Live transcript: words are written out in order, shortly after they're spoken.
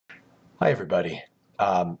Hi, everybody.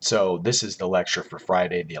 So this is the lecture for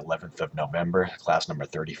Friday, the 11th of November, class number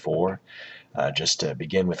 34. Just to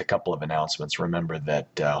begin with a couple of announcements, remember that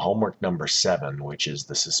homework number 7, which is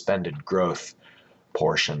the suspended growth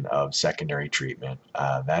portion of secondary treatment,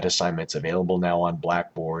 that assignment's available now on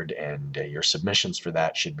Blackboard, and your submissions for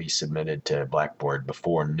that should be submitted to Blackboard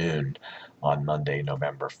before noon on Monday,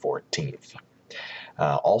 November 14th.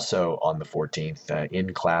 Also on the 14th,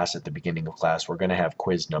 in class, at the beginning of class, we're going to have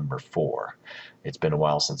quiz number 4. It's been a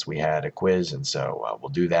while since we had a quiz, and so we'll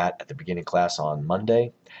do that at the beginning of class on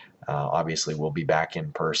Monday. Obviously, we'll be back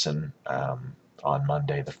in person on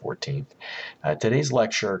Monday the 14th. Today's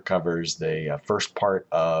lecture covers the first part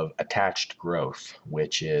of attached growth,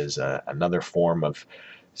 which is another form of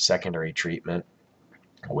secondary treatment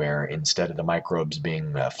where instead of the microbes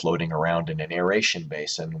being floating around in an aeration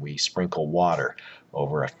basin, we sprinkle water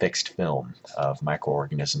over a fixed film of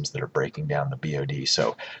microorganisms that are breaking down the BOD.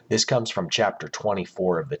 So this comes from chapter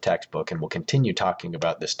 24 of the textbook, and we'll continue talking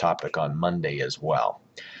about this topic on Monday as well.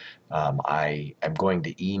 I am going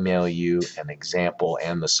to email you an example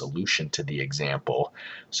and the solution to the example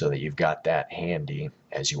so that you've got that handy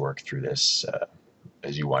as you work through this,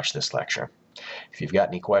 as you watch this lecture. If you've got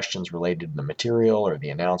any questions related to the material or the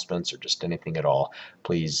announcements or just anything at all,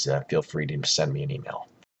 please feel free to send me an email.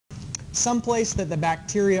 Someplace that the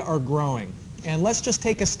bacteria are growing. And let's just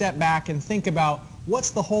take a step back and think about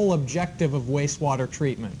what's the whole objective of wastewater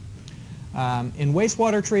treatment. In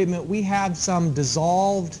wastewater treatment, we have some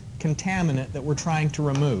dissolved contaminant that we're trying to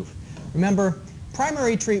remove. Remember,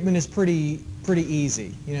 primary treatment is pretty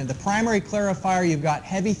easy. You know, the primary clarifier, you've got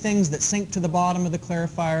heavy things that sink to the bottom of the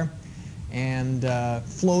clarifier, and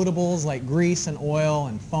floatables like grease and oil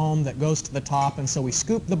and foam that goes to the top. And so we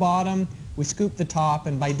scoop the bottom, we scoop the top,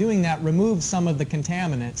 and by doing that remove some of the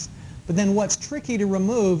contaminants. But then what's tricky to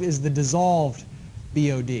remove is the dissolved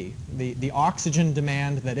BOD, the oxygen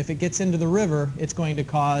demand that if it gets into the river, it's going to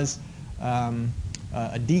cause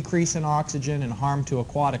a decrease in oxygen and harm to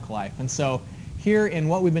aquatic life. And so here in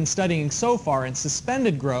what we've been studying so far in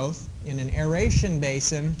suspended growth in an aeration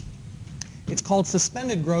basin, it's called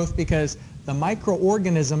suspended growth because the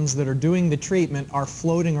microorganisms that are doing the treatment are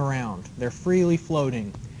floating around. They're freely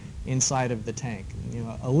floating inside of the tank. You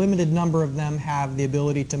know, a limited number of them have the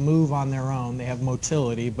ability to move on their own. They have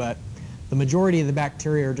motility, but the majority of the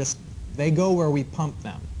bacteria are just, they go where we pump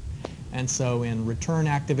them. And so in return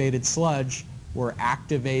activated sludge, we're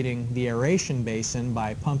activating the aeration basin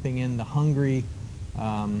by pumping in the hungry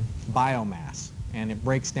biomass, and it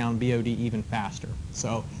breaks down BOD even faster.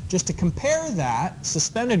 So just to compare that,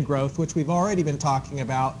 suspended growth, which we've already been talking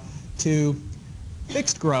about, to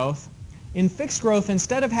fixed growth, in fixed growth,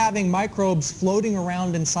 instead of having microbes floating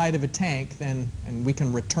around inside of a tank, and we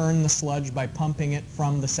can return the sludge by pumping it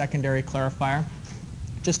from the secondary clarifier,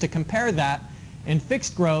 just to compare that, in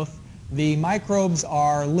fixed growth, the microbes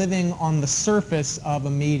are living on the surface of a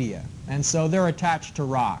media, and so they're attached to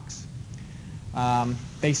rocks.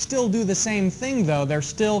 They still do the same thing, though. They're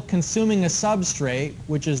still consuming a substrate,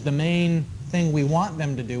 which is the main thing we want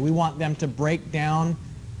them to do. We want them to break down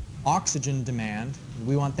oxygen demand.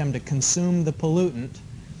 We want them to consume the pollutant.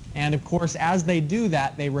 And of course, as they do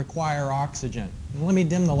that, they require oxygen. And let me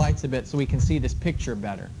dim the lights a bit so we can see this picture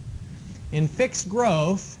better. In fixed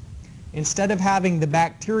growth, instead of having the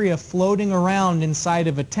bacteria floating around inside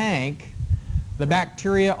of a tank, the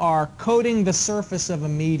bacteria are coating the surface of a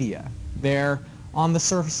media. They're on the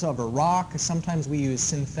surface of a rock. Sometimes we use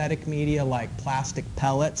synthetic media like plastic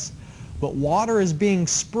pellets. But water is being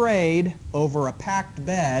sprayed over a packed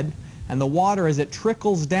bed, and the water, as it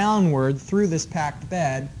trickles downward through this packed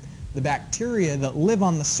bed, the bacteria that live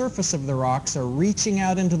on the surface of the rocks are reaching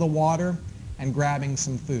out into the water and grabbing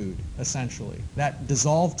some food, essentially. That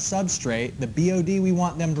dissolved substrate, the BOD we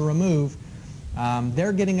want them to remove,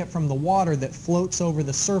 they're getting it from the water that floats over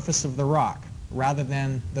the surface of the rock, rather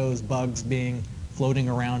than those bugs being floating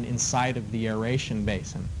around inside of the aeration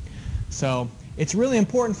basin. So it's really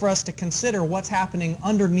important for us to consider what's happening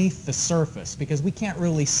underneath the surface, because we can't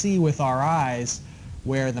really see with our eyes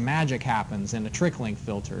where the magic happens in a trickling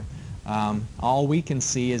filter. All we can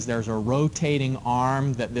see is there's a rotating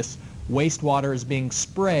arm that this wastewater is being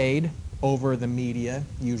sprayed over the media,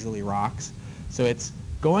 usually rocks. So it's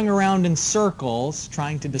going around in circles,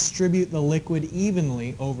 trying to distribute the liquid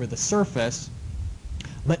evenly over the surface.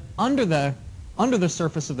 But under the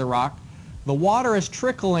surface of the rock, the water is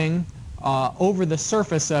trickling over the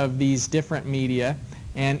surface of these different media,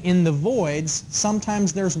 and in the voids,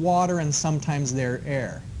 sometimes there's water and sometimes there's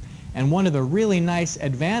air. And one of the really nice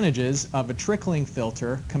advantages of a trickling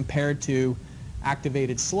filter compared to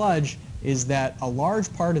activated sludge is that a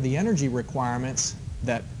large part of the energy requirements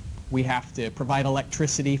that we have to provide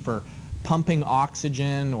electricity for pumping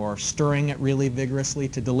oxygen or stirring it really vigorously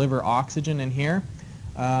to deliver oxygen in here.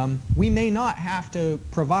 We may not have to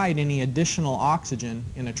provide any additional oxygen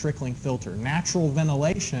in a trickling filter. Natural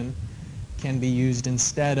ventilation can be used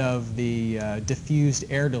instead of the diffused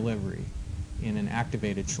air delivery in an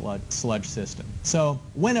activated sludge system. So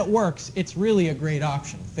when it works, it's really a great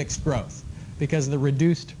option, fixed growth, because of the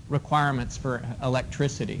reduced requirements for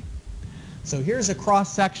electricity. So here's a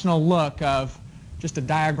cross-sectional look of just a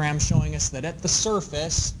diagram showing us that at the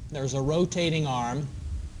surface there's a rotating arm,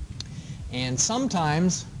 and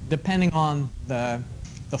sometimes, depending on the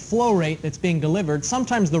flow rate that's being delivered,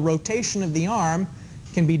 sometimes the rotation of the arm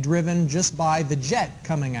can be driven just by the jet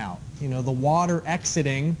coming out. You know, the water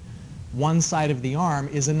exiting one side of the arm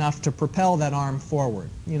is enough to propel that arm forward.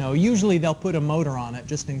 You know, usually they'll put a motor on it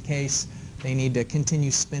just in case they need to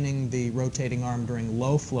continue spinning the rotating arm during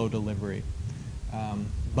low flow delivery.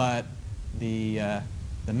 But the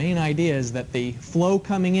main idea is that the flow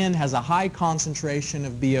coming in has a high concentration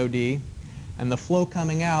of BOD, and the flow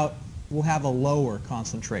coming out will have a lower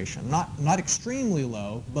concentration. Not extremely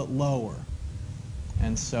low, but lower.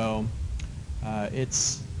 And so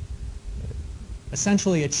it's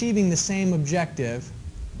essentially achieving the same objective,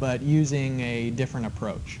 but using a different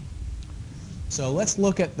approach. So let's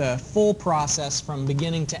look at the full process from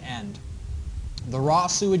beginning to end. The raw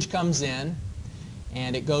sewage comes in,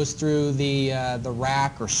 and it goes through the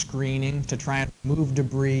rack or screening to try and remove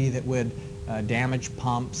debris that would damage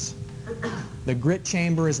pumps. The grit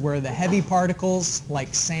chamber is where the heavy particles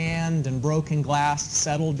like sand and broken glass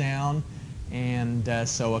settle down, and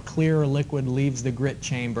so a clear liquid leaves the grit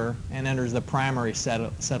chamber and enters the primary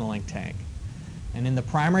settling tank. And in the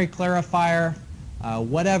primary clarifier,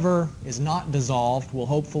 whatever is not dissolved will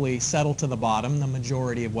hopefully settle to the bottom. The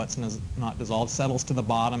majority of what's not dissolved settles to the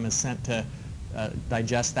bottom, is sent to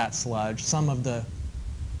digest that sludge. Some of the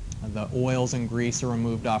oils and grease are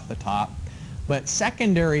removed off the top. But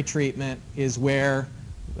secondary treatment is where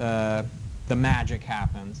the magic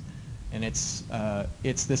happens. And it's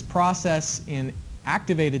this process in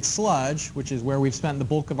activated sludge, which is where we've spent the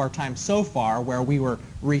bulk of our time so far, where we were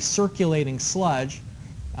recirculating sludge.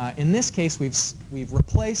 In this case, we've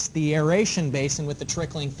replaced the aeration basin with the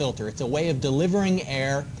trickling filter. It's a way of delivering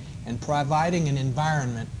air and providing an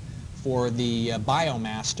environment for the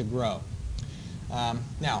biomass to grow.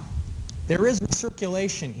 Now, there is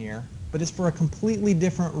recirculation here, but it's for a completely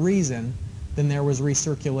different reason than there was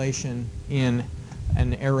recirculation in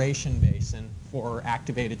an aeration basin for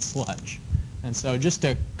activated sludge. And so just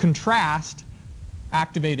to contrast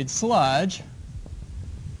activated sludge,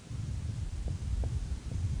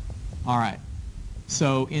 all right,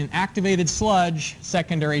 so in activated sludge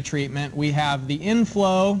secondary treatment, we have the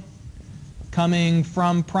inflow coming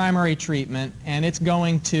from primary treatment, and it's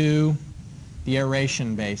going to the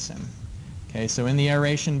aeration basin. Okay, so in the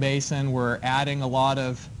aeration basin, we're adding a lot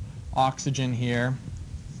of oxygen here.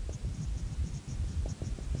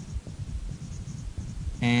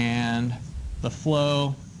 And the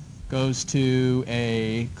flow goes to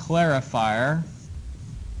a clarifier.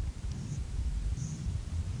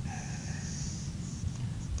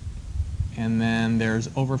 And then there's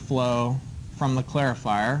overflow from the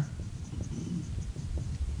clarifier.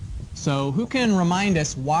 So who can remind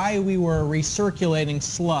us why we were recirculating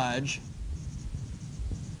sludge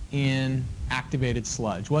in activated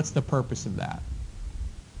sludge? What's the purpose of that?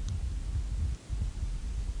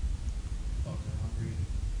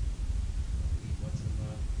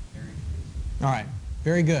 All right,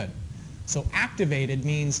 very good. So activated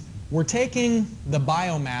means we're taking the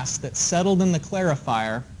biomass that's settled in the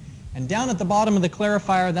clarifier, and down at the bottom of the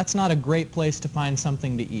clarifier, that's not a great place to find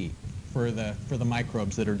something to eat for the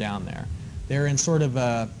microbes that are down there. They're in sort of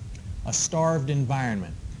a starved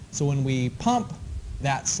environment. So when we pump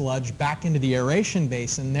that sludge back into the aeration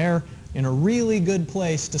basin, they're in a really good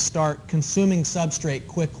place to start consuming substrate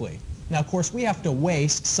quickly. Now, of course, we have to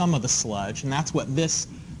waste some of the sludge, and that's what this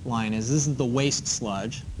line is. This is the waste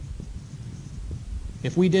sludge.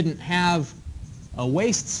 If we didn't have a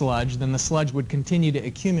waste sludge, then the sludge would continue to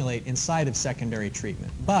accumulate inside of secondary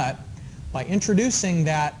treatment. But by introducing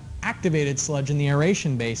that activated sludge in the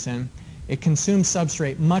aeration basin, it consumes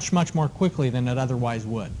substrate much, much more quickly than it otherwise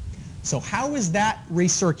would. So how is that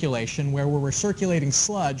recirculation, where we're recirculating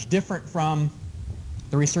sludge, different from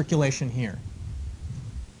the recirculation here?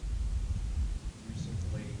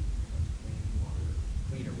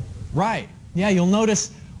 Right. Yeah, you'll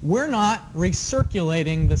notice we're not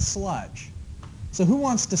recirculating the sludge. So who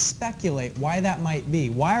wants to speculate why that might be?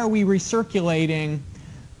 Why are we recirculating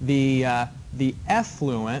the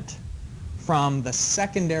effluent from the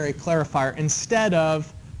secondary clarifier instead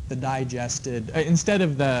of the digested, instead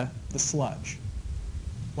of the sludge?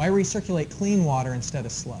 Why recirculate clean water instead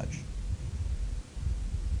of sludge?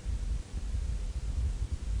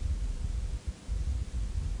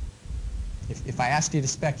 If I asked you to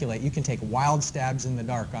speculate, you can take wild stabs in the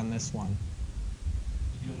dark on this one.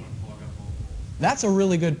 You don't want to clog up all the holes. That's a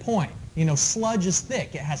really good point. You know, sludge is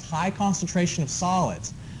thick. It has high concentration of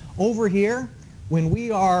solids. Over here, when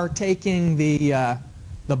we are taking the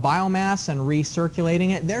biomass and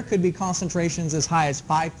recirculating it, there could be concentrations as high as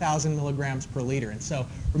 5,000 milligrams per liter. And so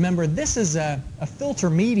remember, this is a filter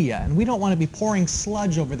media, and we don't want to be pouring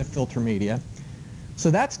sludge over the filter media.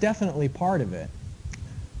 So that's definitely part of it.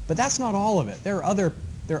 But that's not all of it. There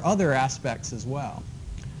are other aspects as well.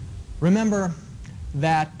 Remember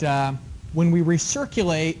that when we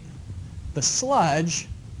recirculate the sludge,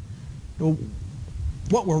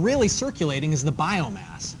 what we're really circulating is the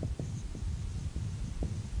biomass.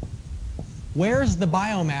 Where's the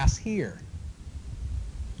biomass here?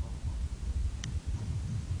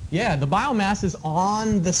 Yeah, the biomass is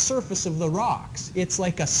on the surface of the rocks. It's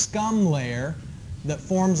like a scum layer that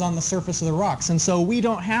forms on the surface of the rocks. And so we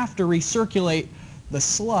don't have to recirculate the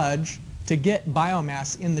sludge to get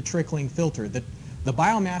biomass in the trickling filter. The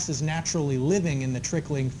biomass is naturally living in the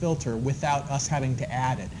trickling filter without us having to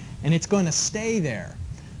add it. And it's going to stay there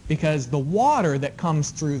because the water that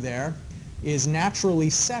comes through there is naturally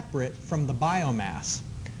separate from the biomass.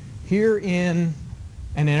 Here in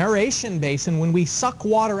an aeration basin, when we suck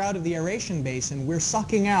water out of the aeration basin, we're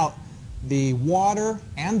sucking out the water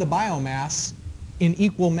and the biomass in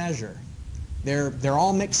equal measure. They're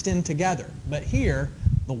all mixed in together. But here,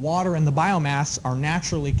 the water and the biomass are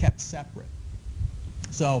naturally kept separate.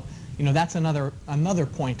 So, you know, that's another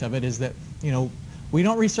point of it, is that, you know, we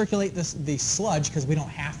don't recirculate the sludge because we don't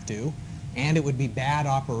have to, and it would be bad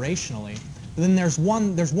operationally. But then there's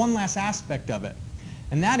one last aspect of it,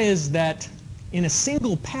 and that is that in a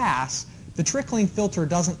single pass, the trickling filter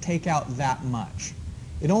doesn't take out that much.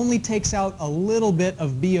 It only takes out a little bit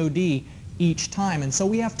of BOD each time, and so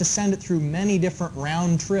we have to send it through many different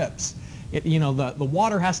round trips. You know, the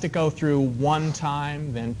water has to go through one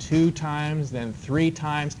time, then two times, then three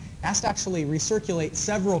times. It has to actually recirculate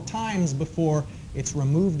several times before it's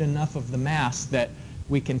removed enough of the mass that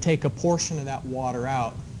we can take a portion of that water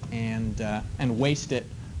out and waste it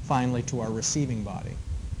finally to our receiving body.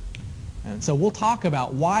 And so we'll talk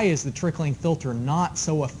about why is the trickling filter not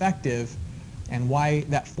so effective and why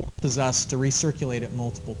that forces us to recirculate it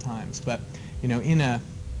multiple times. But, you know, in a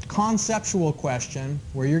conceptual question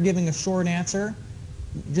where you're giving a short answer,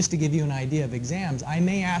 just to give you an idea of exams, I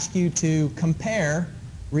may ask you to compare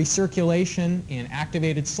recirculation in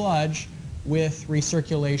activated sludge with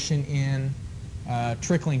recirculation in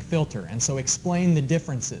trickling filter. And so explain the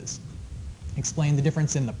differences. Explain the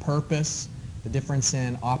difference in the purpose, the difference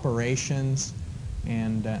in operations,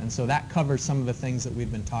 and so that covers some of the things that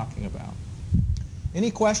we've been talking about. Any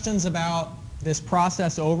questions about this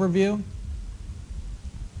process overview?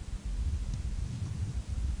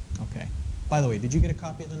 Okay. By the way, did you get a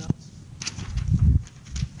copy of the notes?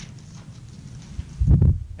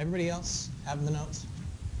 Everybody else have the notes?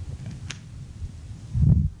 Okay.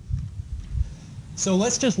 So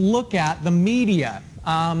let's just look at the media.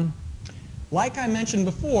 Like I mentioned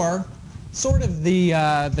before, sort of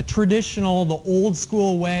the traditional, the old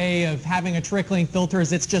school way of having a trickling filter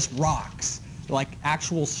is it's just rocks, like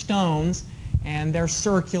actual stones, and they're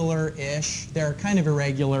circular-ish. They're kind of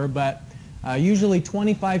irregular, but usually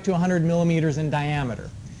 25 to 100 millimeters in diameter.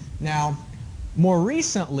 Now, more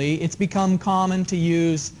recently, it's become common to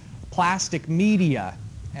use plastic media,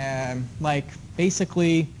 like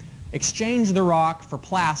basically exchange the rock for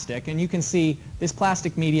plastic, and you can see this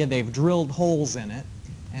plastic media, they've drilled holes in it.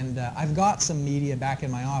 And I've got some media back in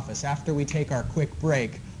my office. After we take our quick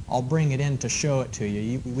break, I'll bring it in to show it to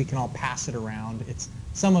you. We can all pass it around.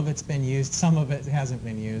 Some of it's been used, some of it hasn't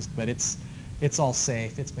been used, but it's all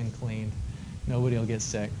safe. It's been cleaned. Nobody will get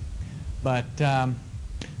sick. But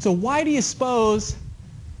so why do you suppose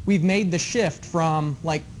we've made the shift from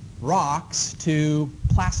like rocks to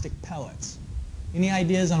plastic pellets? Any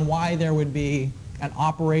ideas on why there would be an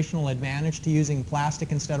operational advantage to using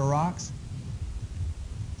plastic instead of rocks?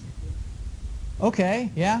 Okay,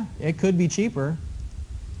 yeah, it could be cheaper.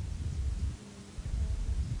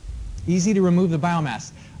 Easy to remove the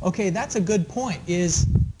biomass. Okay, that's a good point.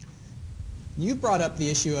 You brought up the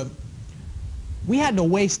issue of we had to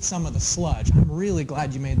waste some of the sludge. I'm really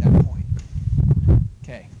glad you made that point.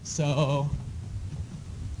 Okay, so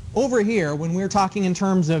over here, when we're talking in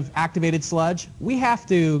terms of activated sludge, we have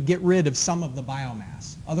to get rid of some of the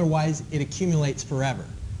biomass. Otherwise, it accumulates forever.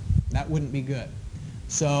 That wouldn't be good.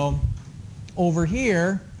 So over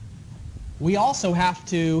here, we also have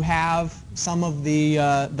to have some of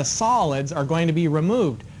the solids are going to be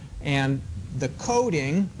removed, and the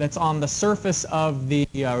coating that's on the surface of the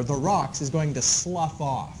rocks is going to slough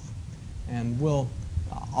off, and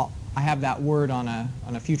I have that word on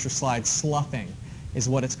a future slide. Sloughing is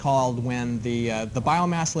what it's called when the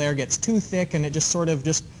biomass layer gets too thick and it just sort of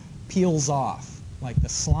just peels off, like the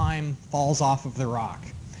slime falls off of the rock.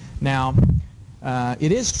 Now,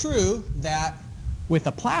 it is true that with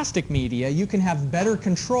a plastic media, you can have better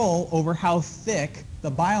control over how thick the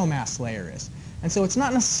biomass layer is. And so it's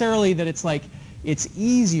not necessarily that it's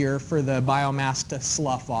easier for the biomass to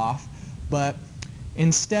slough off, but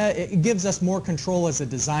instead it gives us more control as a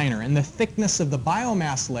designer. And the thickness of the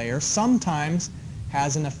biomass layer sometimes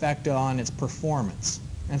has an effect on its performance.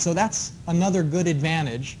 And so that's another good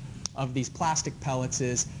advantage of these plastic pellets,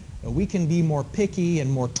 is that we can be more picky and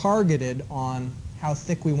more targeted on how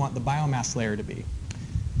thick we want the biomass layer to be.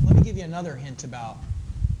 Let me give you another hint about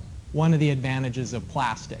one of the advantages of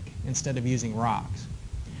plastic instead of using rocks.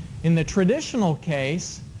 In the traditional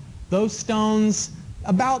case, those stones,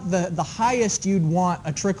 about the highest you'd want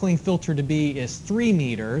a trickling filter to be is 3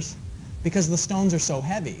 meters, because the stones are so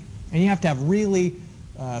heavy. And you have to have really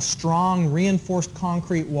strong reinforced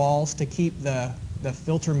concrete walls to keep the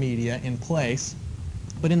filter media in place.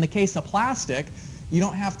 But in the case of plastic, you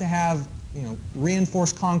don't have to have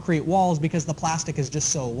reinforced concrete walls, because the plastic is just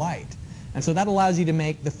so light. And so that allows you to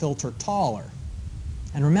make the filter taller.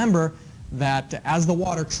 And remember that as the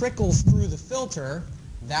water trickles through the filter,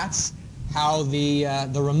 that's how the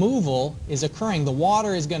removal is occurring. The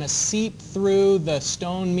water is going to seep through the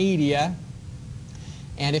stone media,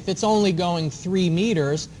 and if it's only going 3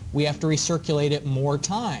 meters, we have to recirculate it more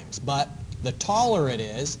times. But the taller it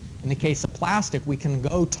is, in the case of plastic, we can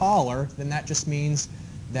go taller, then that just means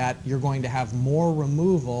that you're going to have more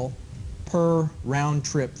removal per round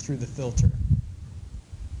trip through the filter.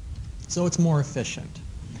 So it's more efficient.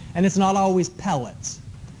 And it's not always pellets.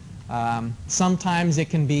 Sometimes it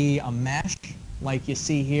can be a mesh, like you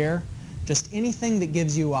see here. Just anything that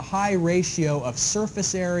gives you a high ratio of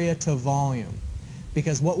surface area to volume.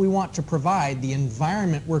 Because what we want to provide, the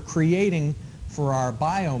environment we're creating for our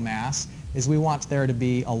biomass, is we want there to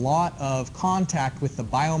be a lot of contact with the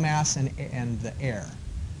biomass and the air.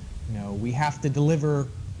 We have to deliver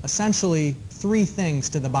essentially 3 things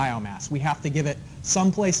to the biomass. We have to give it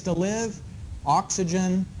some place to live,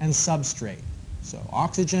 oxygen, and substrate. So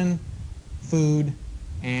oxygen, food,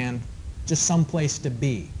 and just some place to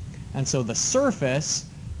be. And so the surface,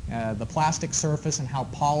 the plastic surface and how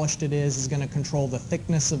polished it is going to control the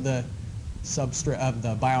thickness of the substrate of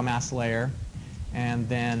the biomass layer. And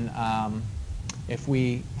then if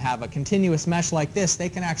we have a continuous mesh like this, they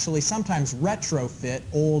can actually sometimes retrofit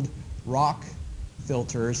old rock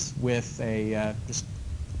filters with a just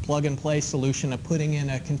plug-and-play solution of putting in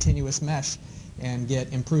a continuous mesh and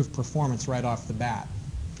get improved performance right off the bat.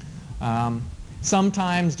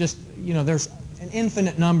 Sometimes just, there's an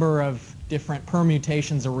infinite number of different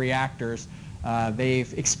permutations of reactors.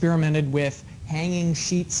 They've experimented with hanging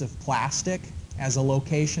sheets of plastic as a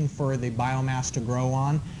location for the biomass to grow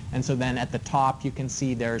on. And so then at the top you can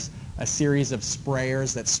see there's a series of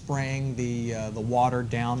sprayers that's spraying the water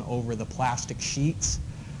down over the plastic sheets.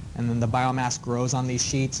 And then the biomass grows on these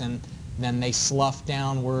sheets, and then they slough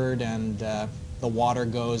downward, and the water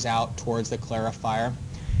goes out towards the clarifier.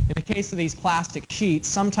 In the case of these plastic sheets,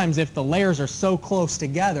 sometimes if the layers are so close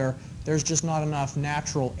together, there's just not enough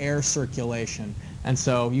natural air circulation. And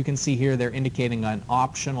so you can see here they're indicating an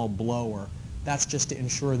optional blower. That's just to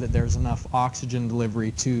ensure that there's enough oxygen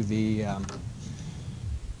delivery to the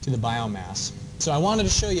biomass. So I wanted to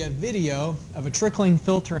show you a video of a trickling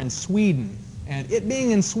filter in Sweden. And it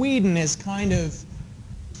being in Sweden is kind of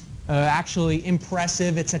actually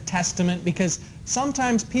impressive. It's a testament, because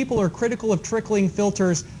sometimes people are critical of trickling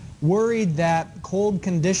filters, worried that cold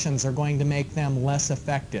conditions are going to make them less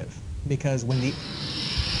effective. Because when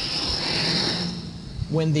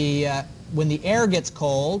the air gets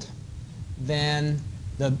cold, then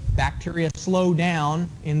the bacteria slow down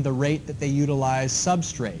in the rate that they utilize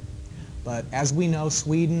substrate. But as we know,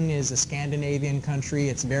 Sweden is a Scandinavian country.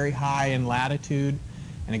 It's very high in latitude,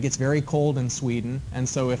 and it gets very cold in Sweden. And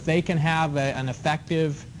so if they can have an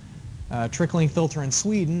effective trickling filter in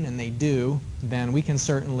Sweden, and they do, then we can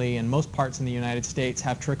certainly, in most parts in the United States,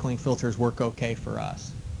 have trickling filters work okay for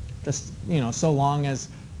us. Just, so long as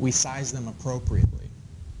we size them appropriately.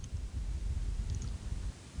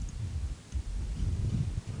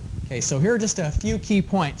 Okay, so here are just a few key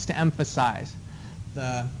points to emphasize.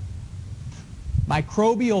 The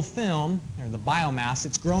microbial film, or the biomass,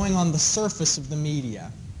 it's growing on the surface of the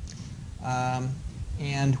media.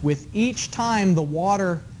 And with each time the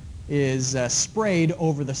water is sprayed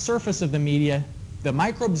over the surface of the media, the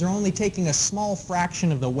microbes are only taking a small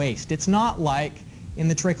fraction of the waste. It's not like in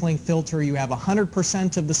the trickling filter you have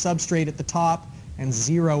 100% of the substrate at the top and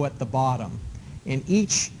 0 at the bottom. In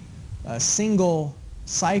each single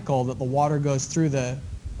cycle that the water goes through the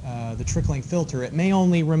trickling filter, it may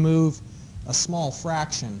only remove a small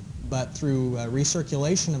fraction, but through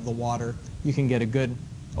recirculation of the water, you can get a good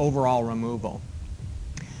overall removal.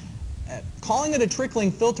 Calling it a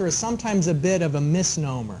trickling filter is sometimes a bit of a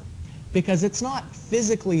misnomer because it's not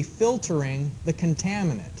physically filtering the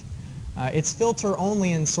contaminant. It's filter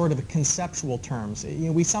only in sort of conceptual terms.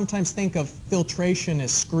 We sometimes think of filtration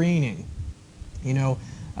as screening.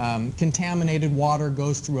 Contaminated water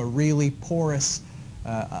goes through a really porous,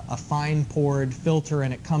 a fine-pored filter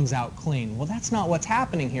and it comes out clean. Well, that's not what's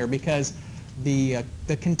happening here because the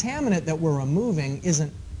contaminant that we're removing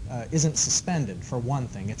isn't suspended, for one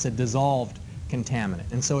thing. It's a dissolved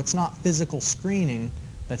contaminant. And so it's not physical screening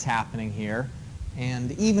that's happening here.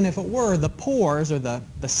 And even if it were, the pores, or the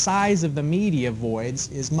size of the media voids,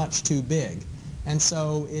 is much too big. And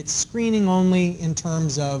so it's screening only in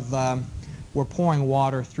terms of we're pouring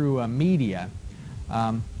water through a media.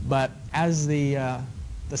 But as the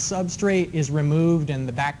substrate is removed and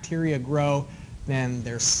the bacteria grow, then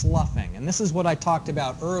there's sloughing. And this is what I talked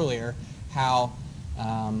about earlier, how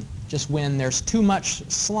just when there's too much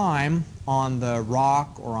slime on the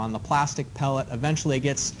rock or on the plastic pellet, eventually it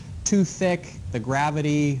gets too thick. The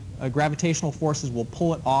gravitational forces will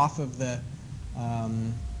pull it off of the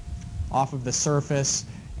surface,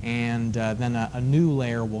 and then a new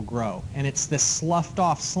layer will grow. And it's this sloughed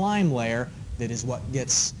off slime layer that is what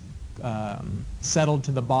gets settled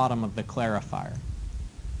to the bottom of the clarifier.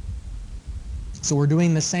 So we're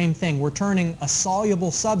doing the same thing. We're turning a soluble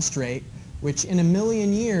substrate, which in a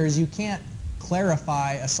million years you can't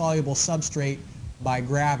clarify a soluble substrate by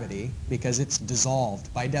gravity because it's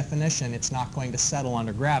dissolved. By definition, it's not going to settle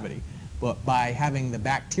under gravity. But by having the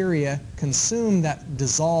bacteria consume that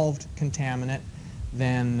dissolved contaminant,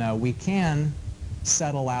 then we can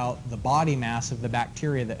settle out the body mass of the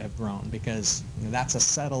bacteria that have grown, because that's a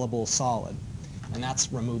settleable solid, and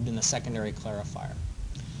that's removed in the secondary clarifier.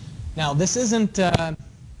 Now, this isn't a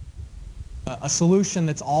solution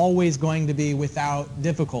that's always going to be without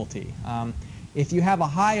difficulty. If you have a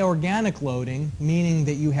high organic loading, meaning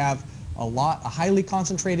that you have a highly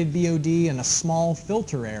concentrated BOD and a small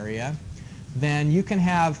filter area, then you can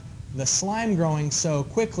have the slime growing so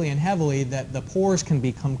quickly and heavily that the pores can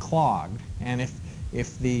become clogged. And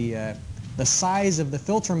if the size of the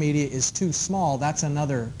filter media is too small, that's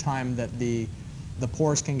another time that the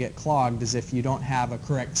pores can get clogged, is if you don't have a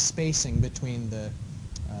correct spacing between the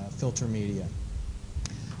filter media.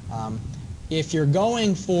 If you're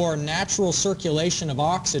going for natural circulation of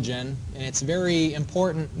oxygen, and it's very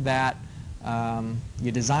important that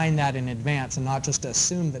you design that in advance and not just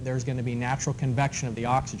assume that there's going to be natural convection of the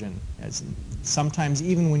oxygen. As sometimes,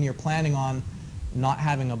 even when you're planning on not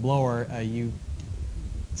having a blower, you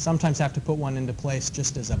sometimes have to put one into place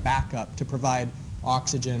just as a backup to provide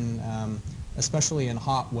oxygen, especially in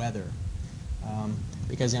hot weather.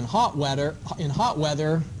 Because in hot weather,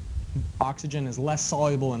 oxygen is less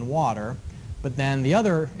soluble in water. But then the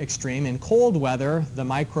other extreme, in cold weather, the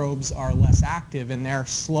microbes are less active and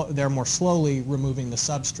they're more slowly removing the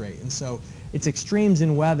substrate. And so it's extremes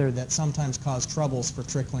in weather that sometimes cause troubles for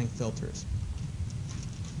trickling filters.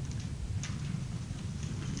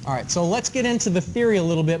 All right, so let's get into the theory a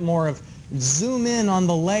little bit more, of zoom in on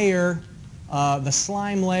the layer, the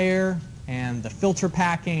slime layer and the filter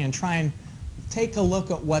packing, and try and take a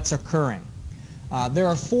look at what's occurring. There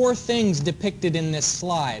are 4 things depicted in this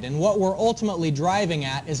slide, and what we're ultimately driving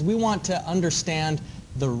at is we want to understand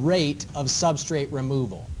the rate of substrate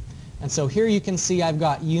removal. And so here you can see I've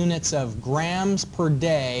got units of grams per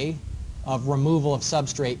day of removal of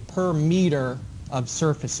substrate per meter of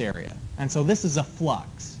surface area. And so this is a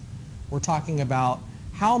flux. We're talking about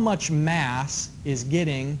how much mass is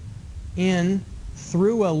getting in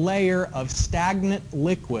through a layer of stagnant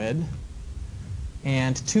liquid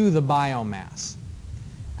and to the biomass.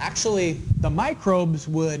 Actually, the microbes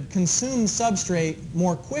would consume substrate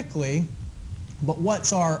more quickly, but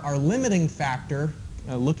what's our limiting factor,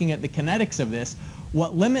 looking at the kinetics of this,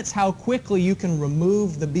 what limits how quickly you can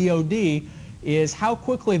remove the BOD is how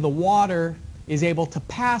quickly the water is able to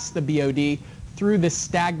pass the BOD through this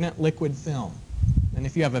stagnant liquid film. And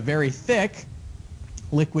if you have a very thick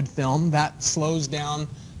liquid film, that slows down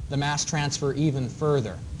the mass transfer even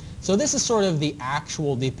further. So this is sort of the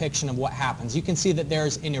actual depiction of what happens. You can see that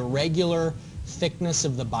there's an irregular thickness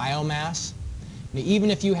of the biomass.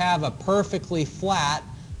 Even if you have a perfectly flat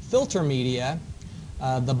filter media,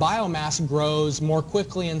 the biomass grows more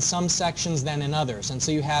quickly in some sections than in others, and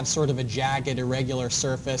so you have sort of a jagged, irregular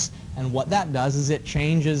surface, and what that does is it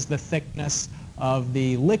changes the thickness of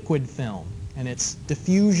the liquid film, and it's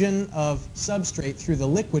diffusion of substrate through the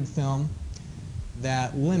liquid film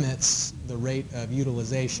that limits the rate of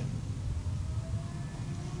utilization.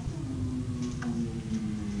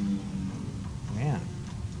 Man,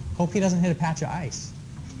 hope he doesn't hit a patch of ice.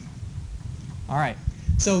 All right.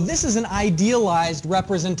 So this is an idealized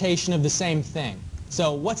representation of the same thing.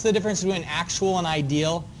 So what's the difference between actual and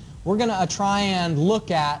ideal? We're going to try and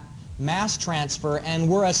look at mass transfer, and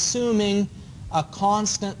we're assuming a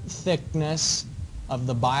constant thickness of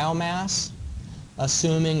the biomass,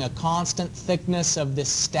 assuming a constant thickness of this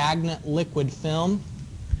stagnant liquid film.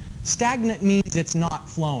 Stagnant means it's not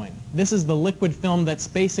flowing. This is the liquid film that's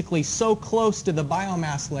basically so close to the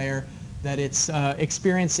biomass layer that it's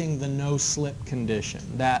experiencing the no-slip condition,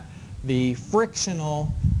 that the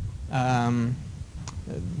frictional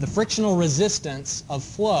resistance of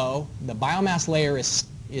flow, the biomass layer is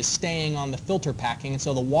staying on the filter packing, and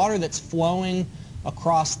so the water that's flowing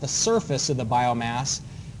across the surface of the biomass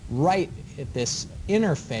right at this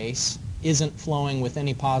interface isn't flowing with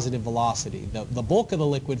any positive velocity. The bulk of the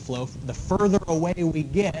liquid flow, the further away we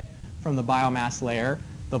get from the biomass layer,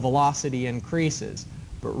 the velocity increases.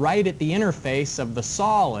 But right at the interface of the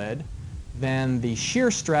solid, then the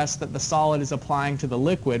shear stress that the solid is applying to the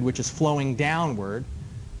liquid, which is flowing downward,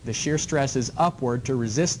 the shear stress is upward to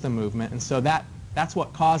resist the movement, and so that's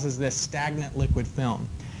what causes this stagnant liquid film.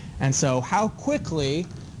 And so how quickly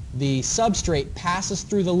the substrate passes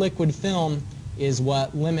through the liquid film is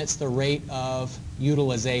what limits the rate of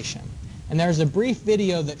utilization. And there's a brief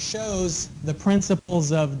video that shows the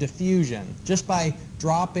principles of diffusion just by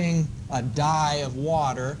dropping a dye of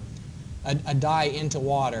water, a dye into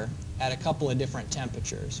water at a couple of different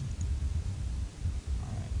temperatures. All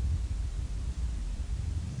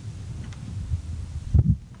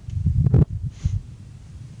right.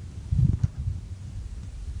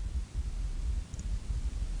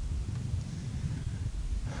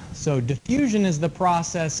 So diffusion is the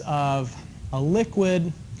process of a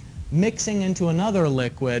liquid mixing into another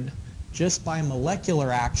liquid just by molecular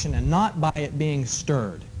action and not by it being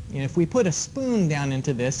stirred. And if we put a spoon down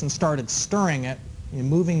into this and started stirring it,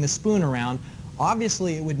 moving the spoon around,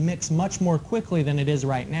 obviously it would mix much more quickly than it is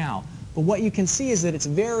right now. But what you can see is that it's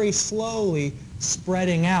very slowly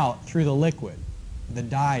spreading out through the liquid, the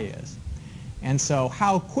dye is. And so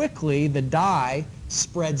how quickly the dye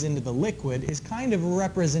spreads into the liquid is kind of a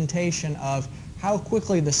representation of how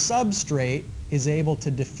quickly the substrate is able to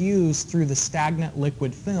diffuse through the stagnant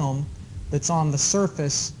liquid film that's on the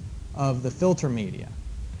surface of the filter media.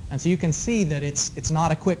 And so you can see that it's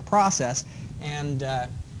not a quick process. And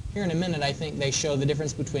here in a minute, I think they show the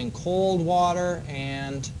difference between cold water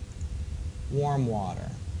and warm water.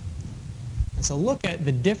 And so look at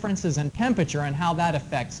the differences in temperature and how that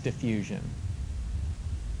affects diffusion.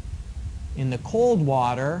 In the cold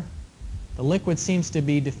water, the liquid seems to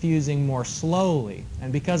be diffusing more slowly.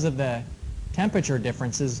 And because of the temperature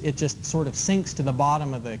differences, it just sort of sinks to the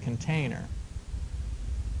bottom of the container.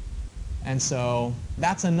 And so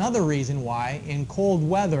that's another reason why in cold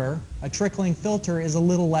weather a trickling filter is a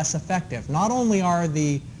little less effective. Not only are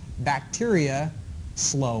the bacteria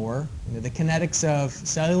slower, the kinetics of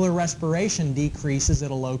cellular respiration decreases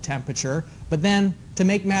at a low temperature, but then to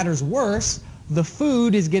make matters worse, the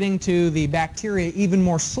food is getting to the bacteria even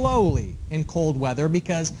more slowly in cold weather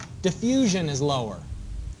because diffusion is lower.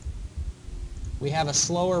 We have a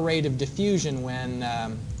slower rate of diffusion when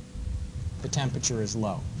the temperature is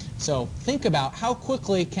low. So think about how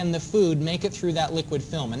quickly can the food make it through that liquid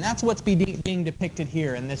film, and that's what's being depicted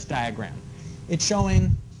here in this diagram. It's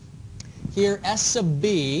showing here S sub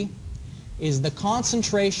B is the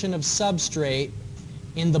concentration of substrate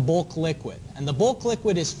in the bulk liquid, and the bulk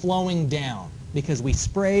liquid is flowing down because we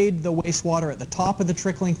sprayed the wastewater at the top of the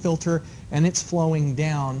trickling filter and it's flowing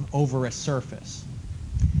down over a surface.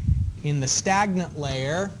 In the stagnant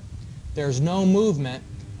layer, there's no movement,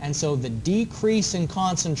 and so the decrease in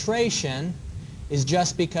concentration is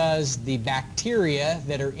just because the bacteria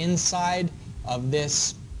that are inside of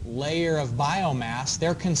this layer of biomass,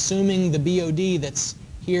 they're consuming the BOD that's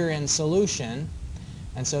here in solution,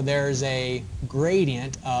 and so there's a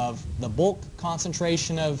gradient of the bulk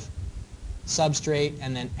concentration of substrate,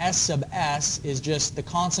 and then S sub S is just the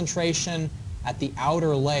concentration at the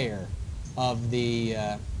outer layer of the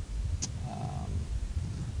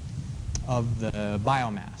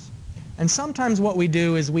biomass. And sometimes what we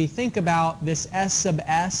do is we think about this S sub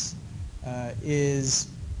S is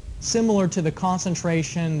similar to the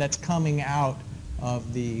concentration that's coming out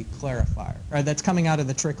of the clarifier, or that's coming out of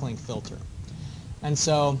the trickling filter. And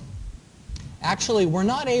so actually we're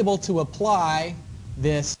not able to apply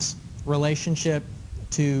this relationship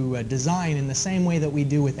to design in the same way that we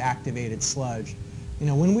do with activated sludge. You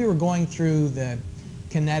know, when we were going through the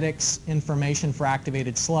kinetics information for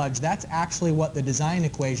activated sludge, that's actually what the design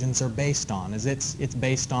equations are based on. It's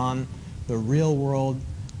based on the real world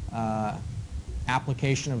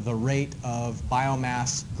application of the rate of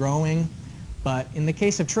biomass growing. But in the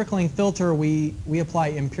case of trickling filter, we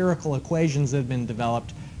apply empirical equations that have been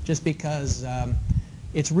developed just because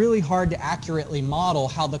it's really hard to accurately model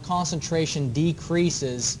how the concentration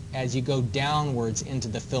decreases as you go downwards into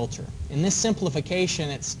the filter. In this simplification,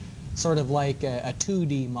 it's sort of like a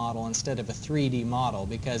 2D model instead of a 3D model,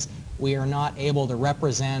 because we are not able to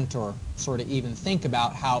represent or sort of even think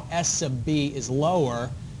about how S sub B is lower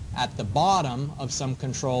at the bottom of some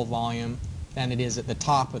control volume than it is at the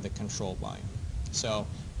top of the control volume. So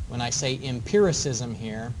when I say empiricism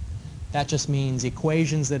here, that just means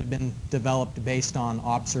equations that have been developed based on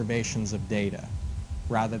observations of data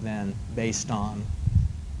rather than based on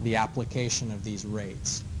the application of these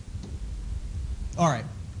rates. All right.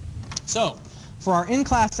 So for our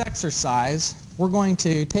in-class exercise, we're going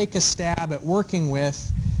to take a stab at working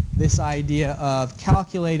with this idea of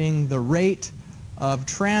calculating the rate of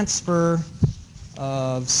transfer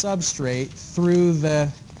of substrate through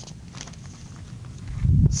the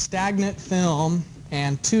stagnant film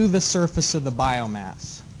and to the surface of the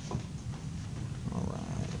biomass. All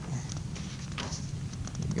right.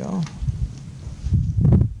 There we go.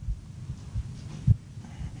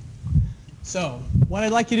 So what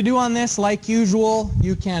I'd like you to do on this, like usual,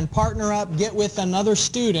 you can partner up, get with another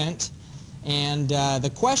student, and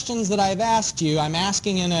the questions that I've asked you, I'm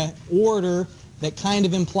asking in an order that kind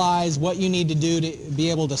of implies what you need to do to be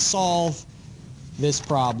able to solve this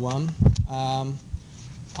problem.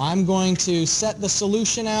 I'm going to set the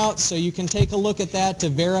solution out so you can take a look at that to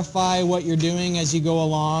verify what you're doing as you go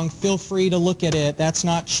along. Feel free to look at it. That's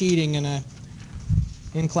not cheating in a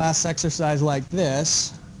in-class exercise like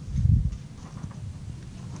this.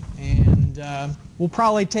 And we'll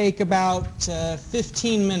probably take about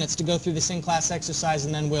 15 minutes to go through this in-class exercise,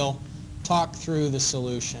 and then we'll talk through the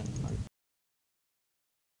solution.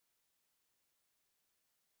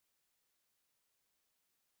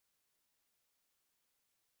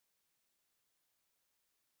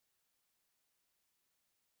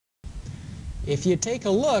 If you take a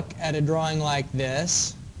look at a drawing like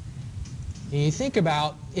this, and you think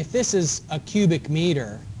about, if this is a cubic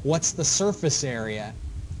meter, what's the surface area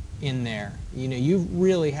in there? You know, you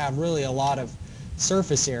really have a lot of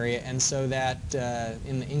surface area, and so that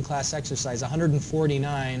in the in-class exercise,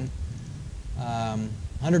 149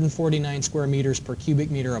 square meters per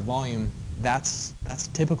cubic meter of volume, that's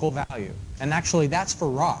typical value. And actually, that's for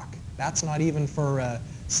rock. That's not even for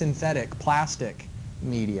synthetic plastic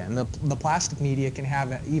media. And the plastic media can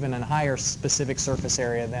have even a higher specific surface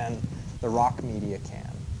area than the rock media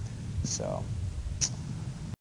can. So